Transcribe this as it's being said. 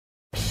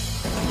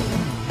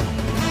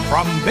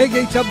From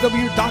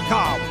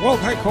BigHW.com, World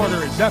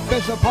Headquarters at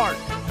Bessa Park,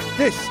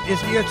 this is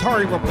the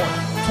Atari Report,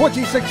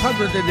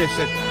 2600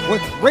 edition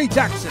with Ray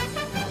Jackson.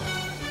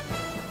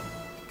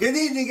 Good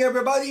evening,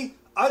 everybody.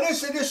 On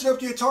this edition of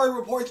the Atari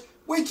Report,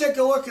 we take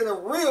a look at a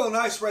real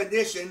nice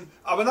rendition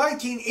of a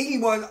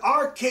 1981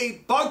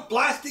 arcade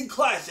bug-blasting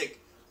classic.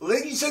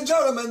 Ladies and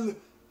gentlemen,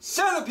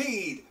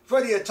 Centipede for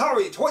the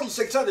Atari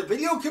 2600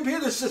 video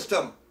computer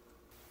system.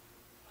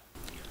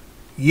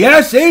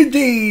 Yes,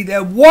 indeed,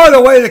 and what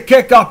a way to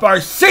kick off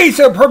our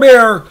season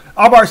premiere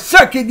of our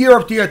second year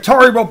of the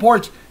Atari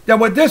Reports than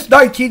with this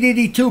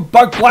 1982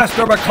 bug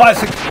blaster of a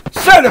classic,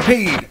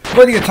 Centipede,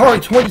 for the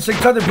Atari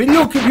 2600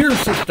 video computer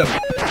system.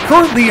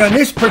 Currently on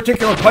this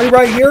particular play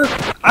right here,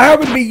 I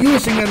happen to be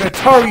using an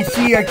Atari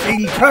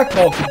CX80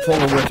 trackball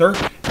controller with her,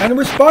 and the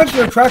response to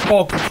the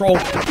trackball control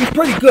is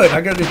pretty good,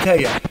 I gotta tell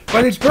you.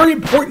 But it's very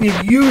important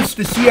if you use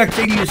the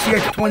CX80 or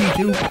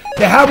CX22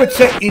 to have it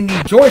set in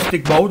the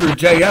joystick mode or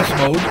JS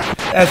mode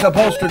as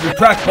opposed to the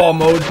trackball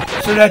mode,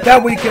 so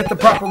that way you get the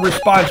proper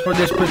response for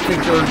this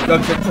particular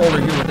controller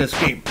here with this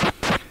game.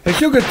 As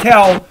you can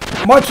tell,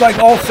 much like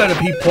all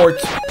Centipede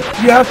ports,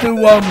 you have to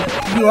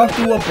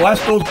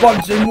blast those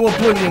bugs into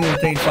oblivion and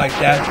things like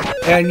that.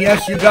 And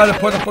yes, you got to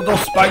put up with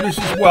those spiders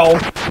as well.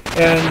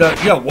 And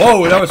yeah,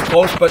 whoa, that was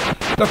close. But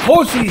the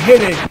closer you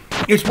hit it,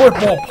 it's worth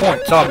more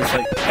points,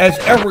 obviously, as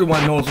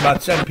everyone knows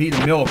about Centipede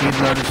and Millipede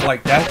and others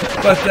like that.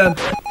 But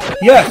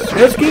yes,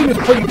 this game is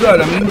pretty good.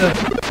 I mean,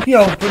 you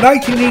know, for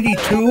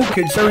 1982,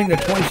 considering the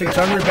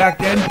 2600 back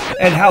then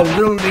and how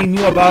little they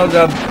knew about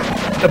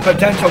the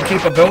potential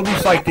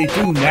capabilities like they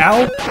do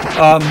now,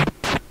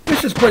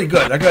 this is pretty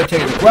good. I gotta tell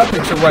you, the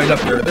graphics are right up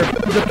there.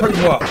 They're pretty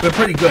well. They're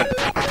pretty good.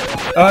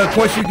 Of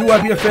course, you do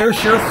have your fair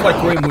share of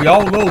flickering. We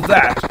all know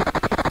that.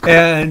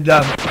 And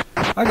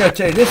I gotta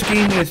tell you, this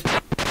game is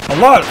a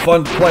lot of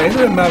fun to play. It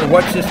doesn't matter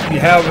what system you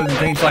have and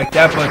things like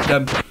that.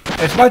 But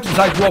as much as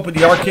I grew up with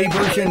the arcade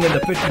version and the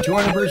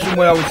 5200 version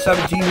when I was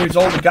 17 years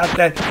old and got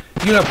that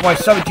unit for my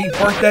 17th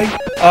birthday,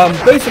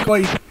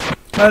 basically,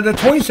 the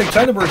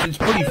 2600 version is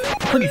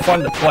pretty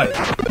fun to play.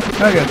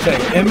 I gotta tell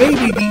you, and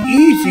maybe the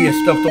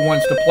easiest of the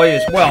ones to play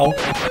as well.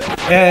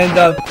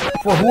 And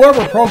for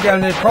whoever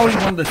programmed it, probably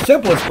one of the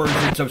simplest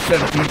versions of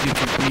Centipede you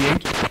can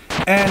create.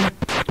 And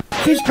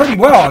she's pretty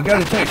well. I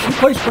gotta tell you, she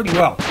plays pretty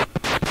well.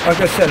 Like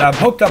I said, I've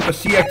hooked up a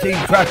CX80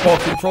 trackball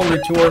controller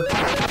to her.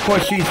 Of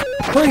course, she's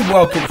pretty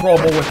well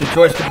controllable with the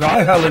joystick.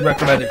 I highly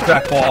recommend it.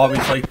 Trackball,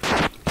 obviously,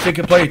 so you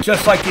can play it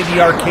just like in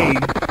the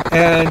arcade.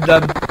 And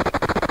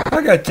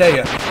I gotta tell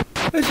you,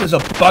 this is a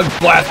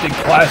bug-blasting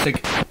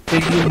classic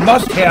that you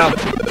must have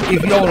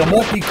if you own a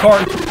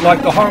multi-cart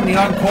like the Harmony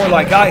Encore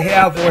like I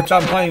have, which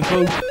I'm playing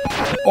through,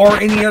 or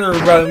any other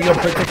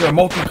particular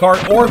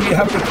multi-cart, or if you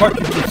have the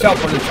cartridge itself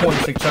for the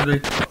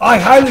 2600. I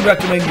highly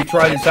recommend you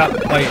try this out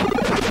and play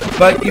it.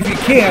 But if you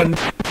can,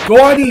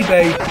 go on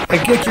eBay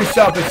and get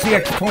yourself a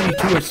CX22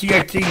 or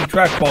CX80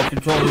 trackball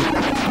controller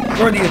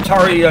for the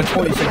Atari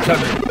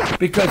 2600,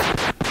 because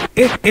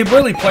it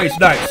really plays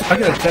nice. I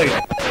gotta tell you,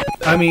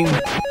 I mean,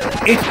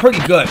 it's pretty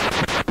good,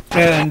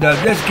 and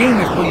this game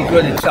is pretty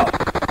good itself.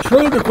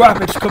 True, the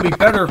graphics could be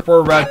better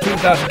for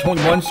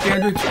 2021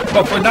 standards,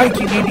 but for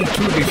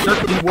 1982, they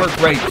certainly work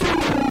great.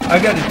 I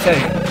gotta tell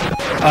you.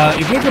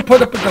 If you can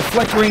put up with the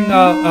flickering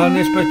on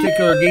this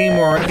particular game,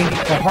 or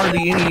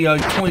hardly any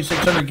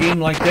 2600 game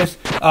like this,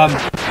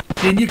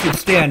 then you can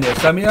stand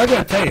this. I mean, I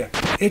gotta tell you,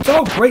 it's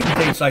all great and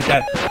things like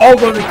that.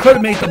 Although they could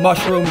have made the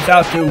mushrooms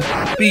out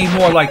to be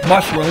more like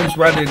mushrooms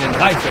rather than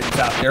hyphens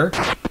out there.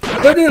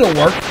 But it'll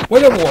work.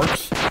 Whatever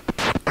works.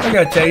 I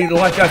gotta tell you,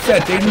 like I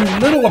said, they knew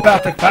little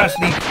about the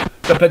capacity,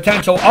 the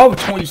potential of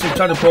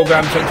 2600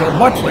 programs until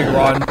much later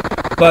on.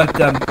 But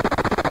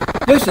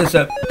this is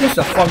a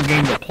fun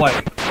game to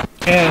play.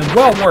 And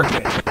well worth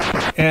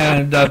it.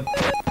 And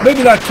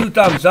maybe not 2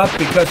 thumbs up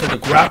because of the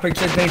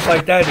graphics and things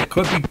like that. It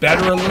could be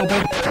better a little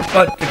bit,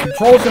 but the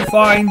controls are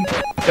fine.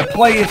 The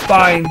play is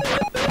fine.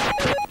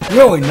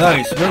 Really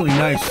nice, really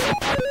nice.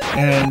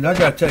 And I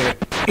gotta tell you,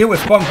 it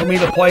was fun for me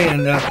to play,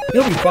 and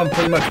it'll be fun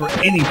pretty much for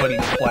anybody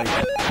to play.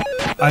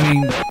 I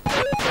mean,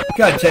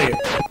 gotta tell you,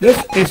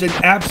 this is an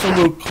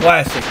absolute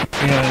classic,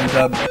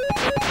 and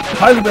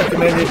highly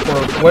recommended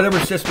for whatever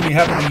system you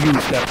happen to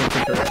use that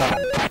particular time.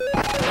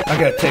 I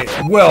gotta tell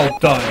you, well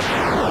done.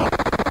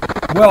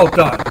 Well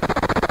done.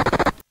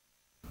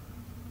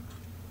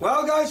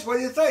 Well, guys, what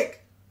do you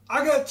think?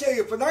 I gotta tell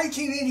you, for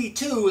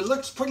 1982, it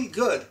looks pretty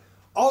good.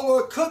 Although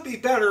it could be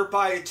better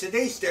by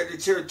today's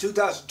standards here in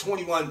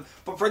 2021.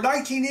 But for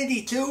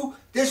 1982,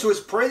 this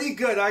was pretty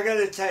good, I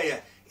gotta tell you.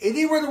 And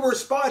even the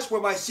response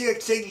where my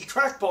CX80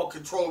 trackball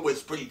controller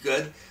was pretty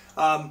good.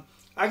 I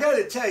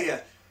gotta tell you,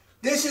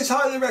 this is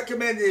highly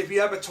recommended if you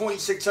have a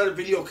 2600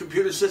 video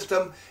computer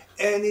system.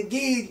 And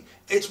indeed,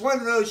 it's one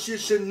of those you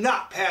should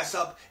not pass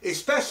up,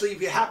 especially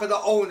if you happen to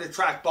own a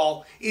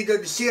trackball, either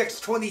the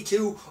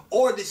CX22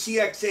 or the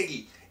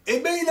CX80.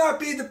 It may not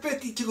be the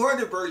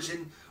 5200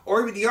 version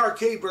or even the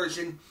arcade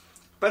version,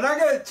 but I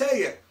gotta tell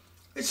you,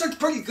 It looks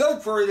pretty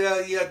good for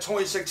the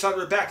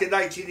 2600 back in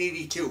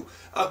 1982.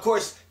 Of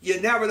course, you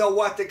never know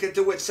what they can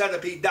do with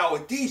Centipede now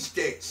these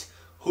days.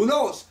 Who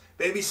knows?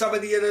 Maybe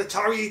somebody at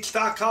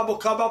AtariH.com will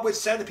come up with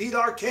Centipede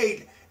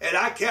Arcade. And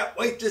I can't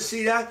wait to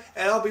see that.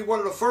 And I'll be one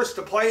of the first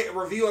to play it and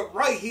review it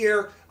right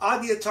here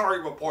on the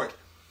Atari Report.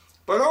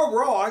 But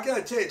overall, I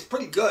gotta tell you, it's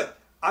pretty good.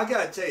 I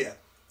gotta tell you.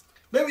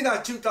 Maybe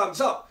not 2 thumbs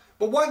up,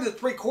 but 1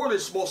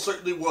 3/4 most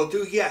certainly will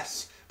do,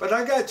 yes. But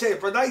I gotta tell you,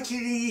 for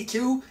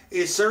 1982,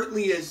 it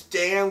certainly is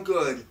damn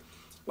good.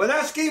 Well,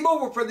 that's game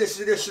over for this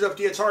edition of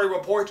the Atari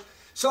Report.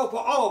 So for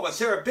all of us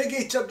here at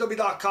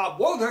BigHMW.com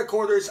World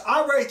Headquarters,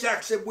 I'm Ray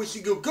Jackson,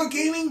 wishing you good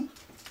gaming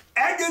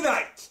and good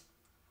night.